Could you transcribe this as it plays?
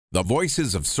The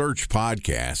Voices of Search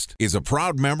podcast is a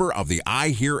proud member of the I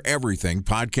Hear Everything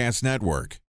podcast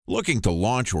network. Looking to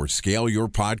launch or scale your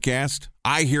podcast?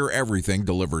 I Hear Everything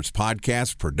delivers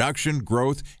podcast production,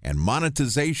 growth, and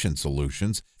monetization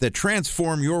solutions that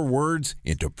transform your words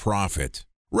into profit.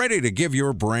 Ready to give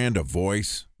your brand a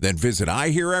voice? Then visit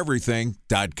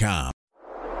iheareverything.com.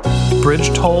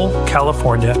 Bridge toll,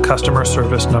 California, customer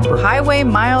service number. Highway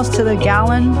miles to the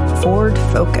gallon, Ford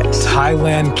Focus.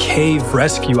 Thailand cave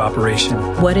rescue operation.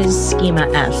 What is Schema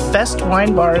F? Best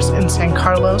wine bars in San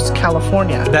Carlos,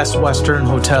 California. Best Western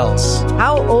hotels.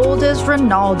 How old is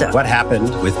Ronaldo? What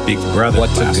happened with Big Brother?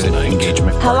 What's a good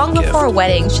engagement? How long before a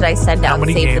wedding should I send out How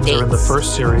many save the games dates? are in the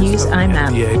first series? Use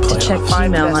IMAP to check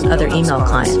email on other email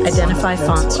clients. Identify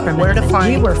fonts from where to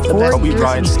find We were 4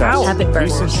 years out. Avid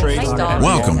burgers.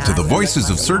 Welcome to the Voices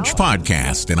of Search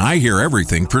podcast and I Hear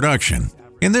Everything production.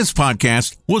 In this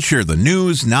podcast, we'll share the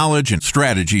news, knowledge, and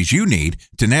strategies you need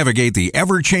to navigate the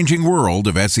ever-changing world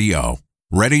of SEO.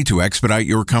 Ready to expedite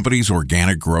your company's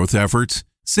organic growth efforts?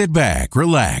 Sit back,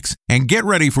 relax, and get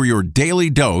ready for your daily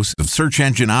dose of search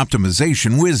engine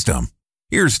optimization wisdom.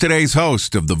 Here's today's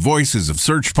host of the Voices of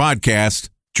Search podcast,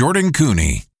 Jordan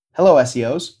Cooney. Hello,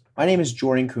 SEOs. My name is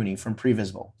Jordan Cooney from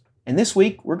Previsible. And this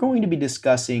week, we're going to be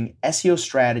discussing SEO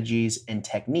strategies and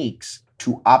techniques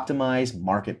to optimize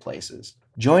marketplaces.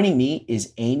 Joining me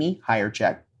is Amy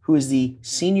Hyerczyk, who is the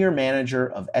Senior Manager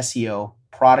of SEO,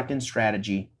 Product and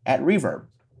Strategy at Reverb,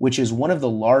 which is one of the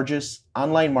largest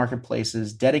online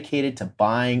marketplaces dedicated to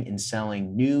buying and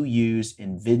selling new, used,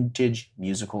 and vintage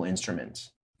musical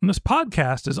instruments. And this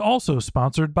podcast is also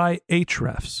sponsored by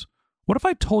Ahrefs. What if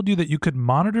I told you that you could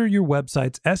monitor your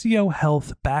website's SEO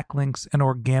health, backlinks, and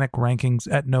organic rankings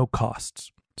at no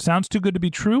costs? Sounds too good to be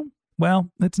true? Well,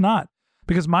 it's not,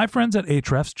 because my friends at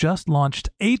Ahrefs just launched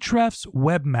Ahrefs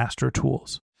Webmaster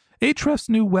Tools. Ahrefs'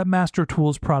 new Webmaster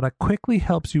Tools product quickly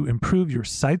helps you improve your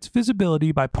site's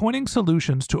visibility by pointing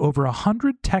solutions to over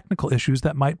 100 technical issues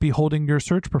that might be holding your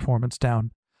search performance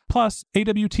down. Plus,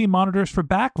 AWT monitors for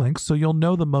backlinks so you'll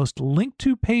know the most linked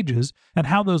to pages and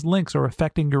how those links are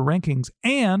affecting your rankings.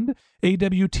 And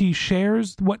AWT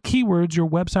shares what keywords your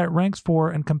website ranks for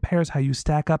and compares how you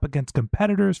stack up against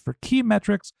competitors for key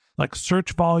metrics like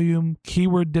search volume,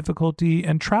 keyword difficulty,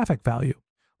 and traffic value.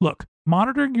 Look,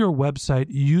 monitoring your website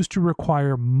used to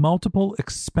require multiple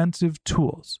expensive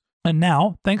tools. And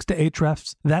now, thanks to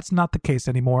Ahrefs, that's not the case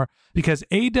anymore because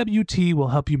AWT will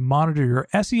help you monitor your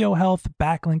SEO health,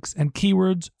 backlinks, and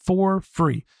keywords for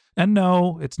free. And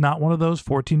no, it's not one of those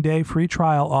 14-day free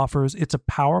trial offers. It's a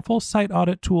powerful site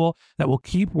audit tool that will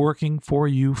keep working for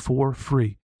you for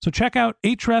free. So check out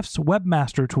Ahrefs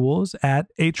Webmaster Tools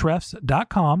at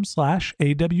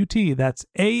ahrefs.com/AWT. That's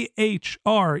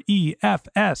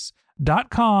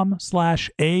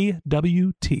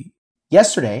ahrefs.com/AWT.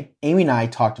 Yesterday, Amy and I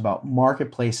talked about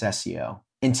marketplace SEO,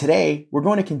 and today we're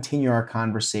going to continue our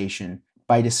conversation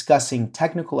by discussing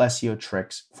technical SEO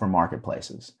tricks for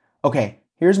marketplaces. Okay,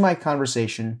 here's my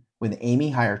conversation with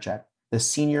Amy Hyerczyk, the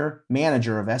Senior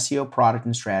Manager of SEO Product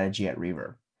and Strategy at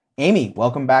Reverb. Amy,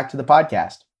 welcome back to the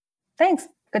podcast. Thanks.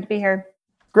 Good to be here.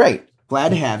 Great. Glad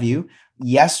to have you.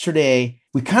 Yesterday,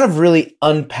 we kind of really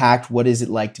unpacked what is it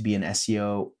like to be an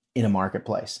SEO in a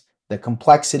marketplace, the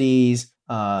complexities,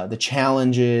 the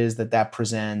challenges that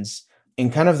presents,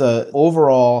 and kind of the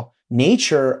overall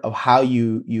nature of how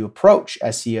you approach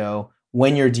SEO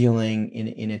when you're dealing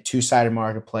in a two-sided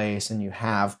marketplace and you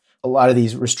have a lot of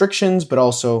these restrictions, but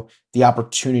also the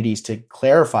opportunities to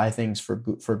clarify things for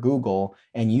Google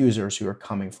and users who are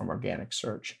coming from organic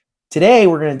search. Today,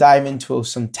 we're going to dive into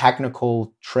some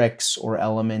technical tricks or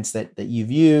elements that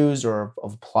you've used or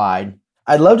have applied.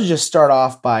 I'd love to just start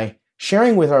off by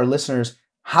sharing with our listeners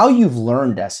how you've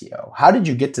learned SEO. How did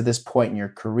you get to this point in your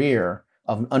career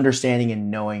of understanding and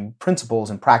knowing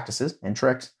principles and practices and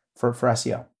tricks for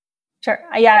SEO? Sure.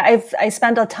 Yeah, I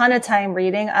spent a ton of time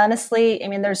reading. Honestly, I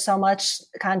mean, there's so much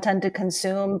content to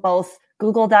consume, both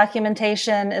Google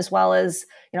documentation as well as,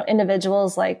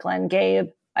 individuals like Glenn Gabe.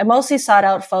 I mostly sought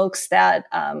out folks that,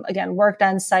 again, worked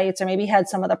on sites or maybe had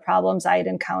some of the problems I'd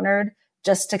encountered,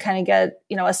 just to kind of get,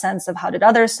 a sense of how did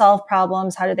others solve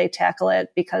problems? How did they tackle it?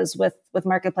 Because with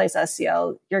marketplace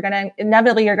SEO, you're going to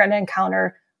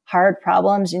encounter hard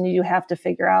problems and you have to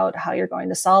figure out how you're going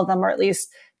to solve them, or at least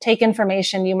take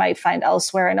information you might find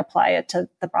elsewhere and apply it to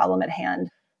the problem at hand.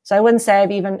 So I wouldn't say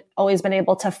I've even always been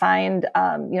able to find,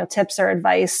 tips or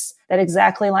advice that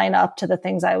exactly line up to the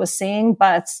things I was seeing,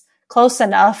 but close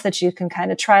enough that you can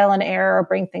kind of trial and error or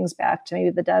bring things back to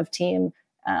maybe the dev team,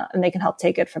 and they can help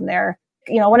take it from there.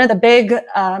 One of the big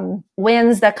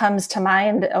wins that comes to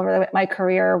mind over my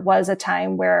career was a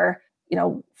time where,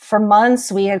 for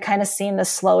months we had kind of seen the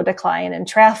slow decline in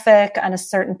traffic on a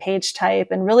certain page type,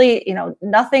 and really,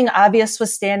 nothing obvious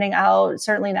was standing out,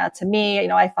 certainly not to me.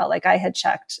 I felt like I had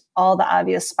checked all the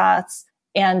obvious spots.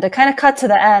 And to kind of cut to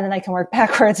the end, and I can work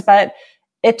backwards, but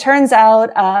it turns out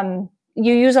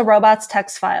you use a robots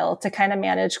text file to kind of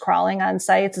manage crawling on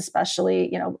sites,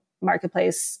 especially,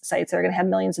 marketplace sites that are going to have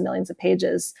millions and millions of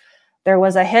pages. There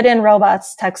was a hidden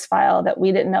robots text file that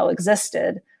we didn't know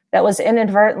existed that was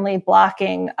inadvertently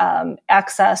blocking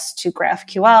access to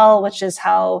GraphQL, which is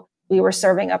how we were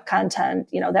serving up content,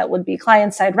 that would be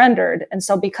client-side rendered. And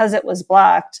so because it was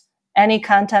blocked, any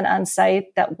content on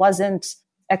site that wasn't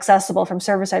accessible from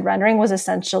server-side rendering was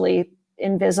essentially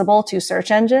invisible to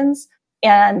search engines.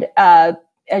 And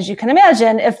as you can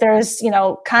imagine, if there's,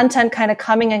 content kind of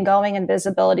coming and going and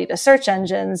visibility to search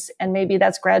engines, and maybe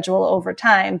that's gradual over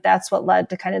time, that's what led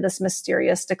to kind of this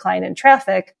mysterious decline in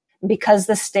traffic. Because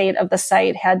the state of the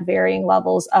site had varying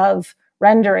levels of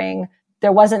rendering,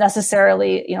 there wasn't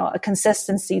necessarily, a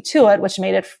consistency to it, which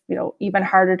made it, even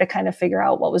harder to kind of figure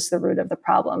out what was the root of the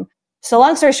problem. So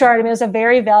long story short, it was a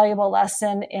very valuable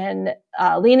lesson in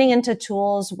leaning into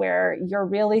tools where you're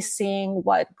really seeing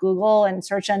what Google and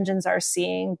search engines are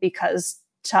seeing, because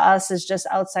to us as just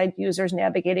outside users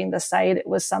navigating the site, it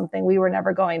was something we were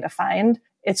never going to find.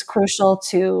 It's crucial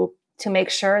to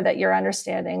make sure that you're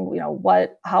understanding,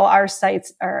 how our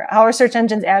sites or how our search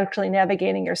engines actually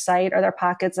navigating your site. Are there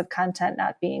pockets of content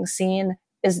not being seen?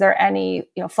 Is there any,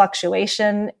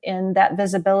 fluctuation in that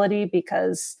visibility?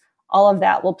 Because all of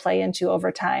that will play into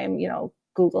over time,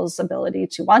 Google's ability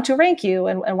to want to rank you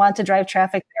and want to drive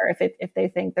traffic there if they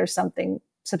think there's something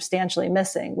substantially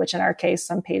missing, which in our case,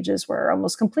 some pages were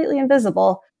almost completely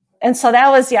invisible. And so that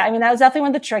was definitely one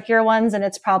of the trickier ones. And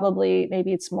it's probably,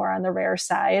 maybe it's more on the rare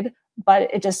side, but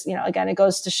it just, again, it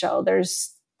goes to show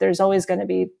there's always going to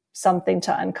be something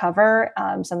to uncover.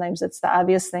 Sometimes it's the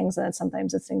obvious things, and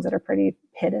sometimes it's things that are pretty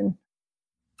hidden.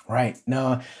 Right.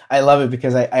 No, I love it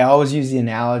because I always use the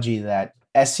analogy that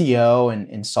SEO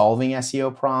and solving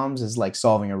SEO problems is like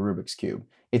solving a Rubik's Cube.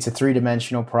 It's a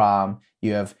three-dimensional problem.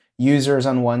 You have users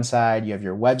on one side, you have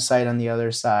your website on the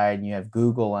other side, and you have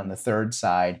Google on the third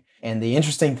side. And the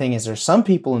interesting thing is there's some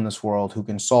people in this world who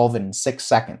can solve it in 6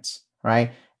 seconds,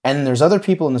 right? And there's other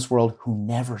people in this world who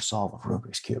never solve a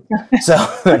Rubik's Cube. So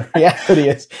the reality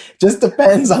is, just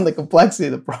depends on the complexity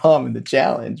of the problem and the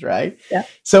challenge, right? Yeah.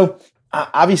 So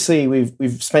obviously,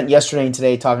 we've spent yesterday and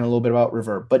today talking a little bit about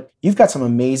Reverb, but you've got some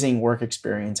amazing work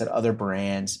experience at other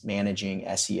brands managing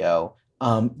SEO.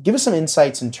 Give us some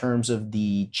insights in terms of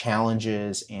the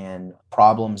challenges and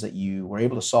problems that you were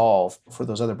able to solve for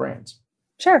those other brands.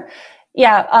 Sure.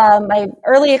 Yeah. My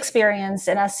early experience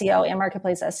in SEO and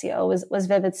marketplace SEO was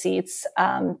Vivid Seats,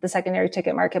 the secondary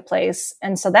ticket marketplace.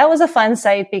 And so that was a fun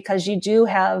site because you do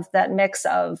have that mix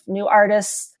of new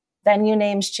artists, venue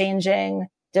names changing,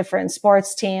 different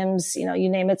sports teams, you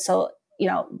name it. So,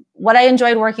 what I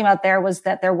enjoyed working about there was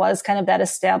that there was kind of that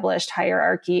established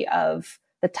hierarchy of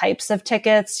the types of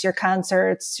tickets, your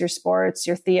concerts, your sports,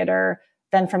 your theater,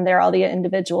 then from there, all the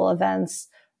individual events.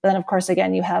 But then, of course,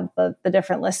 again, you have the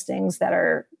different listings that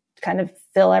are kind of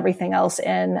fill everything else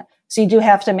in. So you do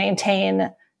have to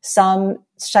maintain some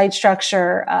site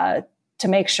structure to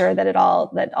make sure that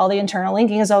all the internal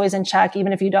linking is always in check,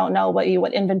 even if you don't know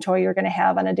what inventory you're going to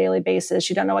have on a daily basis.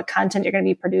 You don't know what content you're going to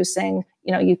be producing.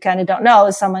 You kind of don't know,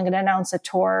 is someone going to announce a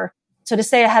tour? So to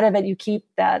stay ahead of it, you keep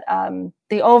that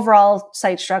the overall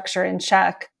site structure in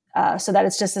check so that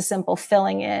it's just a simple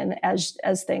filling in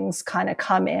as things kind of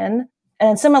come in. And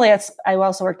then similarly, I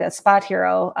also worked at Spot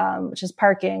Hero, which is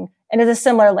parking, and it's a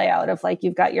similar layout of like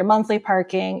you've got your monthly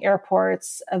parking,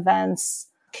 airports, events,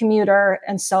 commuter.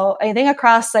 And so I think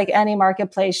across like any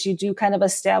marketplace, you do kind of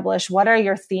establish what are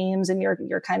your themes and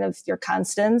your kind of your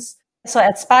constants. So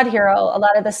at Spot Hero, a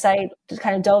lot of the site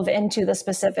kind of dove into the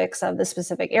specifics of the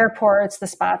specific airports, the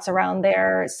spots around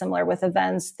there, similar with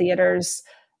events, theaters.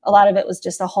 A lot of it was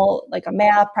just a whole, like a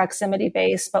map, proximity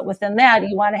based. But within that,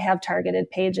 you want to have targeted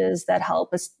pages that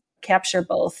help us capture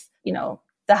both,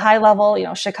 the high level,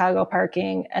 Chicago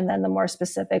parking, and then the more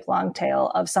specific long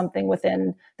tail of something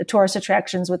within the tourist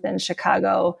attractions within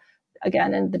Chicago.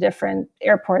 Again, in the different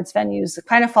airports, venues, it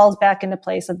kind of falls back into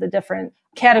place of the different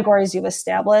categories you've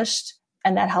established.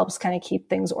 And that helps kind of keep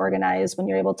things organized when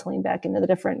you're able to lean back into the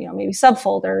different, maybe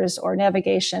subfolders or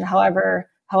navigation, however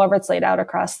it's laid out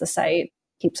across the site,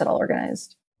 keeps it all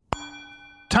organized.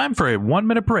 Time for a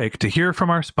 1-minute break to hear from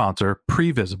our sponsor,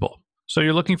 Previsible. So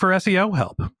you're looking for SEO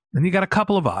help, and you got a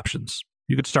couple of options.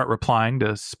 You could start replying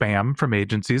to spam from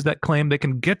agencies that claim they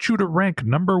can get you to rank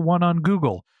 #1 on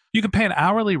Google, You can pay an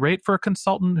hourly rate for a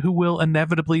consultant who will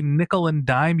inevitably nickel and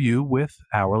dime you with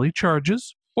hourly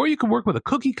charges. Or you can work with a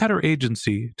cookie-cutter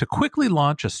agency to quickly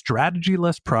launch a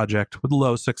strategy-less project with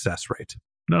low success rate.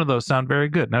 None of those sound very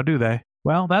good, now do they?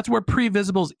 Well, that's where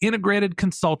Previsible's integrated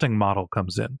consulting model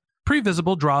comes in.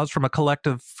 Previsible draws from a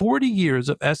collective 40 years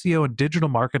of SEO and digital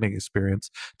marketing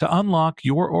experience to unlock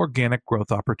your organic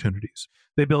growth opportunities.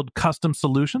 They build custom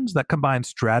solutions that combine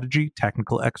strategy,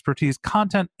 technical expertise,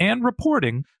 content, and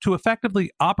reporting to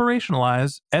effectively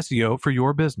operationalize SEO for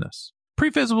your business.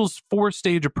 Previsible's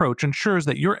 4-stage approach ensures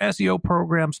that your SEO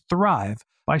programs thrive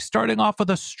by starting off with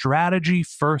a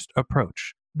strategy-first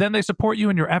approach. Then they support you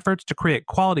in your efforts to create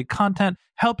quality content,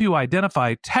 help you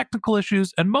identify technical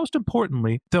issues, and most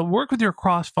importantly, they'll work with your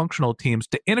cross-functional teams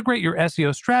to integrate your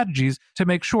SEO strategies to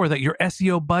make sure that your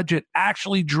SEO budget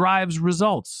actually drives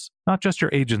results, not just your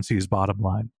agency's bottom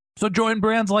line. So join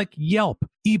brands like Yelp,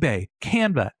 eBay,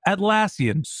 Canva,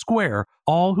 Atlassian, Square,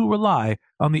 all who rely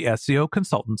on the SEO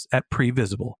consultants at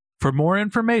Previsible. For more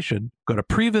information, go to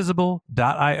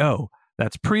previsible.io.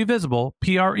 That's Previsible,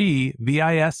 Previsible.io.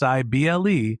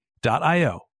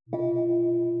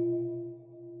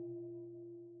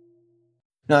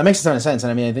 No, that makes a ton of sense.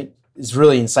 And I mean, I think it's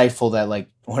really insightful that like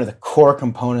one of the core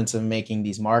components of making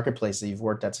these marketplaces that you've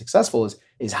worked at successful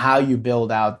is how you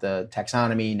build out the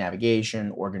taxonomy,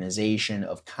 navigation, organization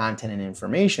of content and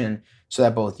information so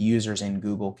that both users and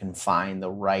Google can find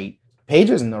the right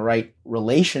pages and the right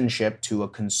relationship to a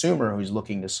consumer who's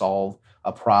looking to solve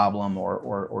a problem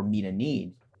or meet a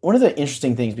need. One of the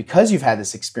interesting things, because you've had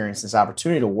this experience, this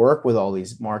opportunity to work with all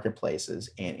these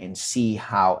marketplaces and see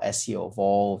how SEO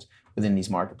evolved within these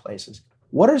marketplaces,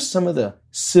 what are some of the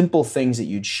simple things that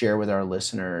you'd share with our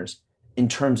listeners in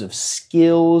terms of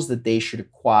skills that they should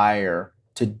acquire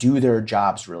to do their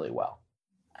jobs really well?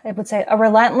 I would say a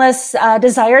relentless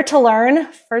desire to learn,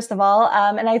 first of all.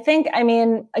 And I think, I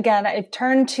mean, again, I've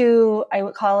turned to, I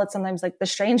would call it sometimes like the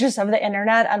strangers of the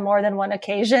internet on more than one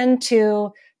occasion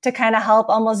to kind of help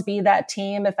almost be that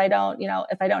team if I don't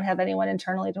have anyone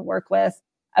internally to work with.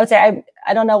 I would say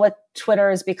I don't know what Twitter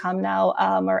has become now,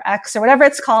 or X or whatever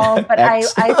it's called, but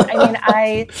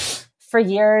I for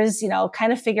years,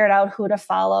 kind of figured out who to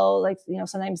follow, like,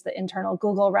 sometimes the internal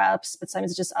Google reps, but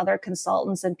sometimes just other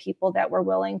consultants and people that were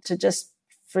willing to just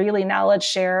freely knowledge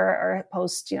share or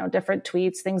post, different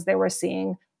tweets, things they were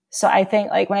seeing. So I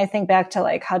think like when I think back to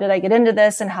like, how did I get into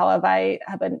this and how have I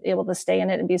been able to stay in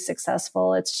it and be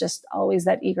successful? It's just always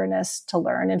that eagerness to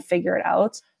learn and figure it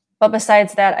out. But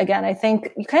besides that, again, I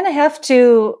think you kind of have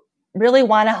to really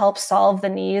want to help solve the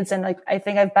needs. And like, I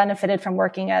think I've benefited from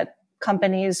working at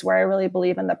companies where I really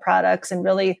believe in the products and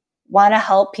really want to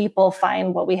help people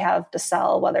find what we have to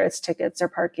sell, whether it's tickets or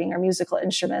parking or musical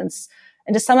instruments.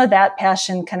 And just some of that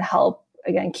passion can help,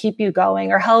 again, keep you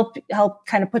going or help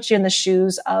kind of put you in the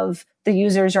shoes of the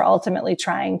users you're ultimately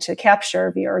trying to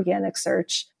capture via organic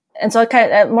search. And so kind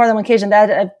of, at more than one occasion that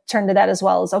I've turned to that as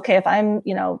well as, okay, if I'm,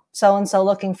 so-and-so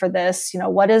looking for this,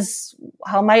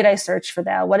 how might I search for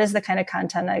that? What is the kind of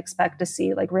content I expect to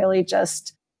see? Like really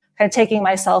just kind of taking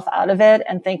myself out of it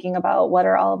and thinking about what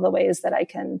are all of the ways that I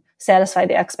can satisfy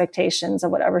the expectations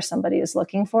of whatever somebody is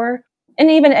looking for. And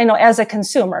even, as a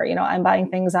consumer, I'm buying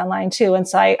things online too. And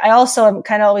so I also am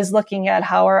kind of always looking at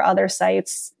how are other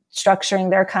sites structuring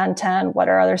their content? What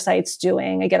are other sites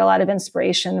doing? I get a lot of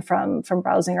inspiration from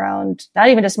browsing around, not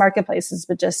even just marketplaces,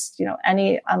 but just,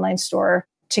 any online store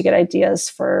to get ideas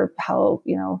for how,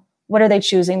 what are they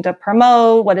choosing to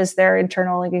promote? What does their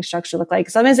internal linking structure look like?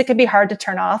 Sometimes it can be hard to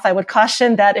turn off. I would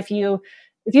caution that if you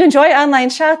enjoy online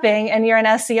shopping and you're an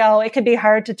SEO, it could be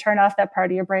hard to turn off that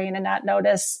part of your brain and not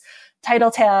notice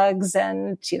title tags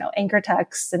and, anchor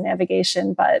text and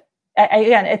navigation. But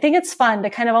I think it's fun to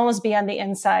kind of almost be on the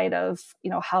inside of,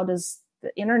 how does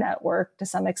the internet work to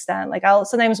some extent? Like I'll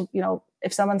sometimes,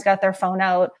 if someone's got their phone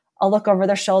out, I'll look over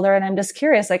their shoulder and I'm just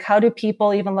curious, like, how do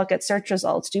people even look at search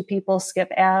results? Do people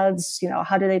skip ads?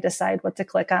 How do they decide what to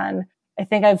click on? I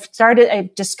think I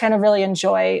just kind of really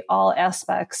enjoy all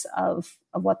aspects of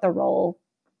what the role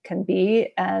can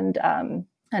be. And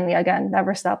again,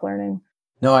 never stop learning.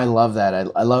 No, I love that.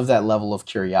 I love that level of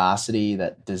curiosity,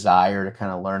 that desire to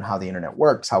kind of learn how the internet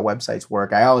works, how websites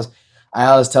work. I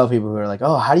always tell people who are like,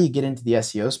 oh, how do you get into the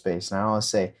SEO space? And I always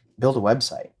say, build a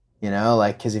website,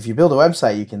 because if you build a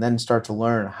website, you can then start to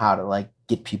learn how to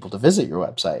get people to visit your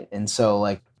website. And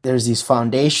so there's these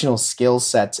foundational skill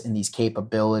sets and these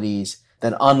capabilities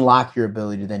that unlock your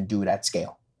ability to then do it at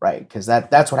scale, right? Because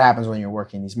that's what happens when you're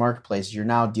working in these marketplaces. You're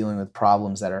now dealing with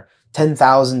problems that are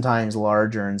 10,000 times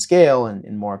larger in scale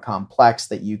and more complex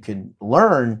that you can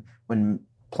learn when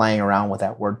playing around with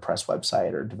that WordPress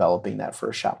website or developing that for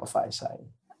a Shopify site.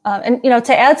 And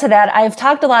to add to that, I've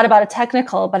talked a lot about a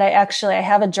technical, but I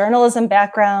have a journalism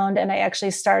background, and I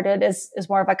actually started as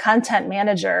more of a content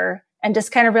manager, and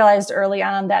just kind of realized early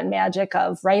on that magic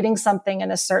of writing something in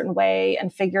a certain way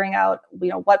and figuring out,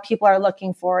 what people are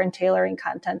looking for and tailoring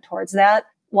content towards that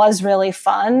was really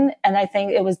fun. And I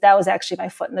think that was actually my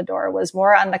foot in the door, was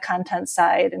more on the content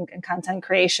side and content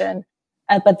creation.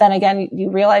 But then again,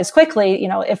 you realize quickly,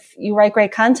 if you write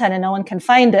great content and no one can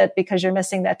find it because you're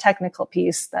missing that technical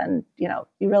piece, then, you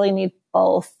really need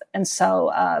both. And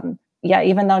so,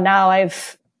 even though now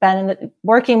I've been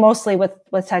working mostly with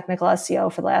technical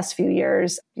SEO for the last few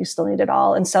years, you still need it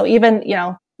all. And so even,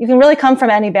 you can really come from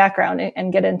any background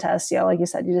and get into SEO. Like you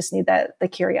said, you just need the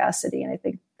curiosity. And I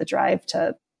think the drive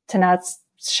to not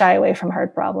shy away from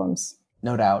hard problems.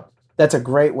 No doubt. That's a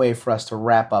great way for us to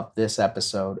wrap up this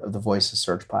episode of the Voice of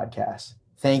Search podcast.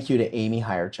 Thank you to Amy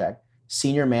Hyerczyk,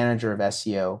 Senior Manager of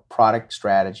SEO Product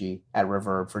Strategy at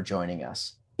Reverb, for joining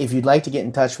us. If you'd like to get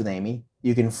in touch with Amy,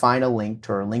 you can find a link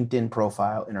to her LinkedIn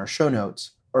profile in our show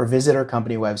notes or visit her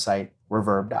company website,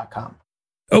 reverb.com.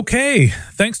 Okay,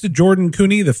 thanks to Jordan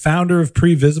Cooney, the founder of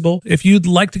Previsible. If you'd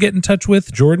like to get in touch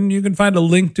with Jordan, you can find a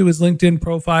link to his LinkedIn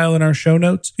profile in our show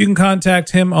notes. You can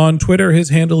contact him on Twitter. His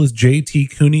handle is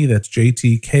JT Cooney, that's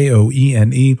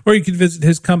JTKOENE. Or you can visit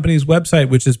his company's website,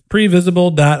 which is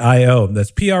previsible.io.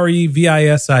 That's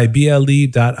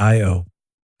previsible.io.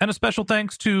 And a special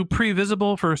thanks to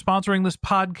Previsible for sponsoring this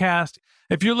podcast.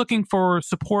 If you're looking for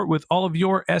support with all of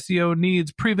your SEO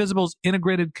needs, Previsible's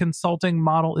integrated consulting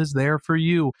model is there for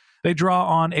you. They draw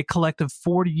on a collective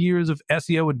 40 years of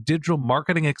SEO and digital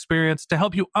marketing experience to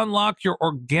help you unlock your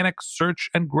organic search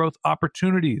and growth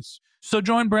opportunities. So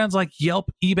join brands like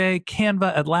Yelp, eBay,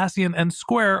 Canva, Atlassian, and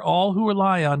Square, all who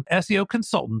rely on SEO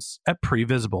consultants at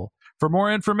Previsible. For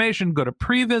more information, go to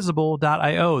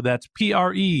previsible.io. That's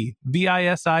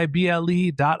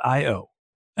previsible.io.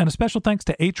 And a special thanks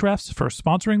to Ahrefs for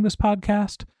sponsoring this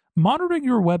podcast. Monitoring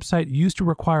your website used to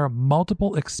require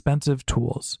multiple expensive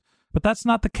tools, but that's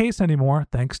not the case anymore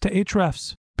thanks to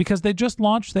Ahrefs, because they just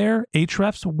launched their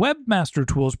Ahrefs Webmaster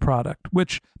Tools product,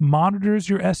 which monitors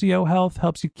your SEO health,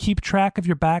 helps you keep track of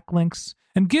your backlinks,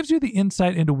 and gives you the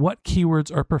insight into what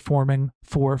keywords are performing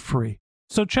for free.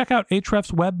 So check out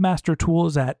Ahrefs Webmaster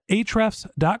Tools at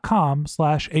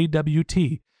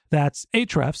ahrefs.com/AWT. That's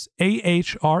Ahrefs,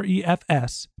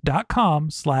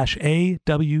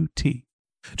 ahrefs.com/AWT.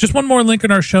 Just one more link in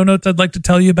our show notes I'd like to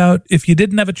tell you about. If you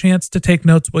didn't have a chance to take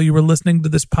notes while you were listening to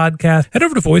this podcast, head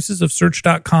over to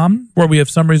voicesofsearch.com, where we have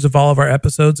summaries of all of our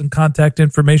episodes and contact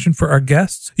information for our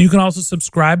guests. You can also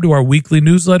subscribe to our weekly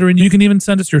newsletter, and you can even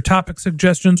send us your topic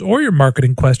suggestions or your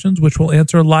marketing questions, which we'll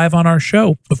answer live on our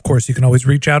show. Of course, you can always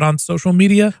reach out on social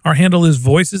media. Our handle is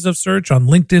Voices of Search on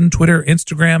LinkedIn, Twitter,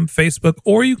 Instagram, Facebook,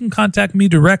 or you can contact me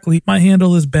directly. My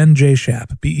handle is Ben J.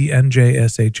 Shap,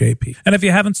 BenJSHAP. And if you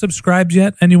haven't subscribed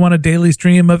yet, and you want a daily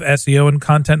stream of SEO and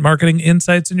content marketing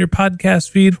insights in your podcast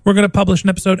feed, we're going to publish an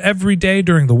episode every day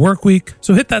during the work week.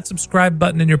 So hit that subscribe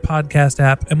button in your podcast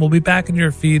app, and we'll be back in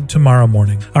your feed tomorrow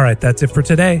morning. All right, that's it for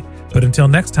today. But until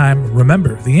next time,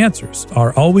 remember, the answers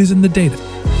are always in the data.